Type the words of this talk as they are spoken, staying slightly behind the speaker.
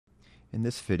In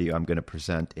this video, I'm going to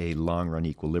present a long-run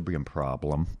equilibrium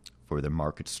problem for the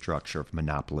market structure of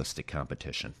monopolistic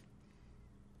competition.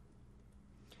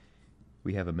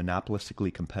 We have a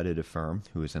monopolistically competitive firm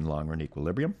who is in long-run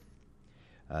equilibrium.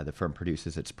 The firm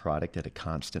produces its product at a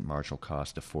constant marginal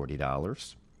cost of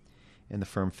 $40, and the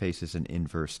firm faces an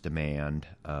inverse demand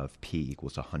of P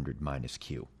equals 100 minus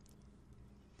Q.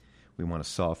 We want to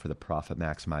solve for the profit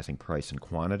maximizing price and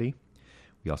quantity.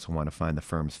 We also want to find the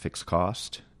firm's fixed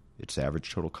cost, its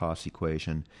average total cost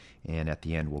equation, and at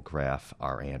the end we'll graph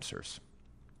our answers.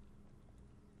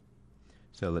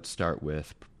 So let's start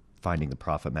with finding the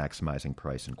profit maximizing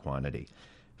price and quantity.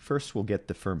 First we'll get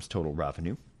the firm's total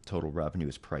revenue. Total revenue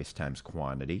is price times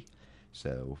quantity.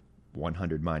 So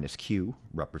 100 minus Q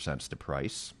represents the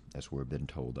price, as we've been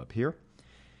told up here.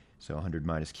 So 100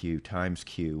 minus Q times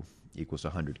Q equals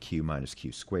 100Q minus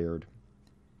Q squared.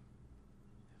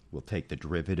 We'll take the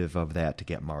derivative of that to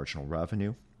get marginal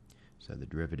revenue. So the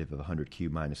derivative of 100Q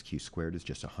minus Q squared is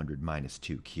just 100 minus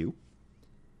 2Q.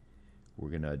 We're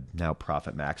going to now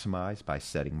profit maximize by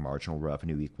setting marginal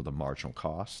revenue equal to marginal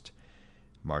cost.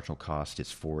 Marginal cost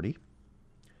is 40.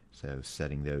 So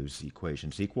setting those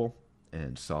equations equal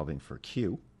and solving for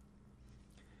Q.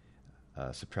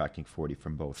 Subtracting 40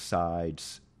 from both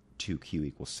sides, 2Q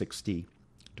equals 60.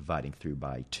 Dividing through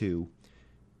by 2,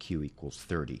 Q equals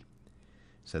 30.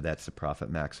 So that's the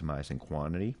profit maximizing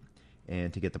quantity.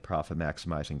 And to get the profit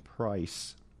maximizing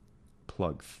price,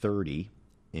 plug 30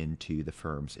 into the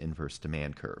firm's inverse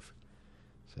demand curve.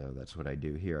 So that's what I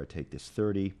do here. I take this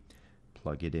 30,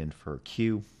 plug it in for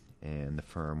Q, and the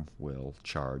firm will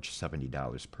charge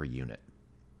 $70 per unit.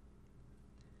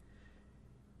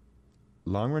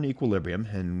 Long-run equilibrium,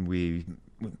 and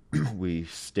we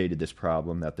stated this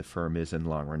problem that the firm is in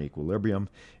long-run equilibrium,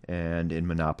 and in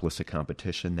monopolistic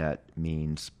competition that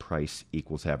means price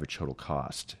equals average total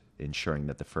cost, ensuring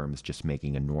that the firm is just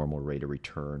making a normal rate of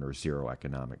return or zero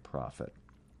economic profit.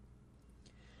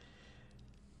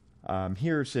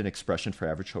 Here's an expression for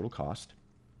average total cost.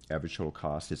 Average total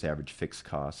cost is average fixed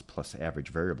cost plus average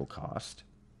variable cost,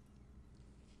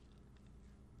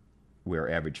 where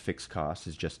average fixed cost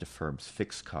is just a firm's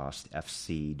fixed cost,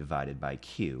 FC, divided by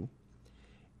Q,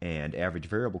 and average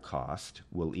variable cost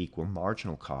will equal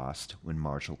marginal cost when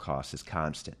marginal cost is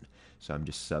constant. So I'm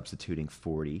just substituting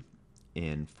 40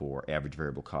 in for average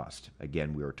variable cost.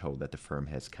 Again, we were told that the firm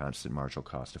has constant marginal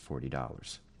cost of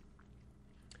 $40.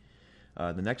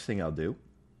 The next thing I'll do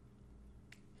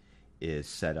is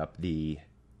set up the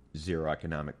zero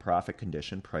economic profit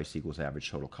condition, price equals average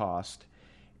total cost.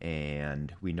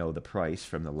 And we know the price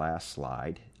from the last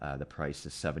slide. The price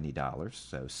is $70,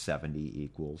 so 70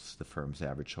 equals the firm's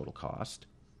average total cost.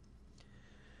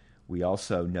 We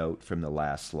also note from the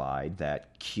last slide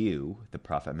that Q, the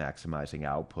profit maximizing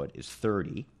output, is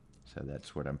 30. So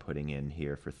that's what I'm putting in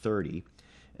here for 30.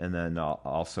 And then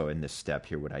also in this step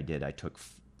here, what I did, I took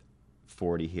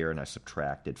 40 here and I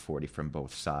subtracted 40 from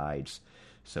both sides.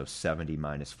 So 70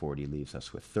 minus 40 leaves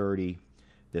us with 30.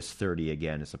 This 30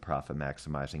 again is the profit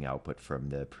maximizing output from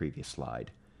the previous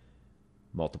slide.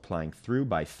 Multiplying through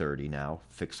by 30 now,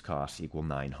 fixed costs equal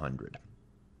 900.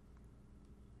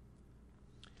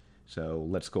 So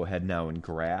let's go ahead now and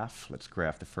graph. Let's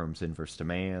graph the firm's inverse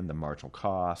demand, the marginal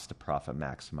cost, the profit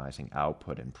maximizing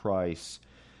output and price.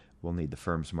 We'll need the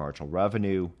firm's marginal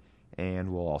revenue,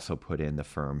 and we'll also put in the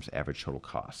firm's average total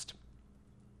cost.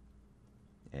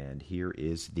 And here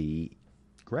is the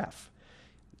graph.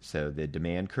 So the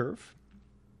demand curve,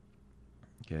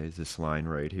 okay, is this line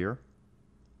right here.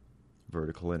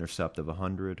 Vertical intercept of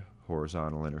 100,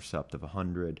 horizontal intercept of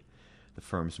 100. The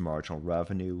firm's marginal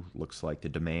revenue looks like the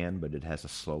demand, but it has a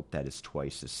slope that is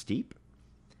twice as steep.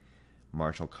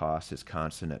 Marginal cost is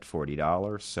constant at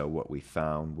 $40, so what we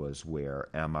found was where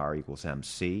MR equals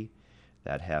MC.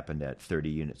 That happened at 30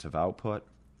 units of output.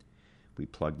 We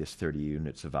plugged this 30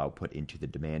 units of output into the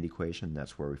demand equation.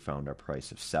 That's where we found our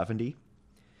price of 70.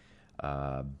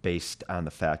 Based on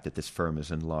the fact that this firm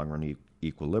is in long-run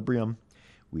equilibrium,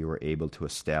 we were able to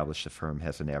establish the firm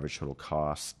has an average total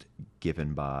cost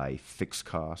given by fixed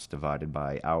cost divided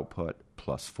by output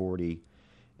plus 40,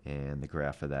 and the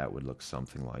graph of that would look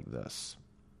something like this.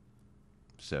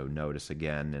 So notice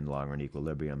again, in long-run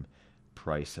equilibrium,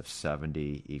 price of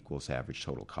 70 equals average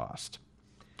total cost.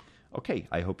 Okay,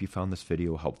 I hope you found this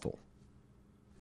video helpful.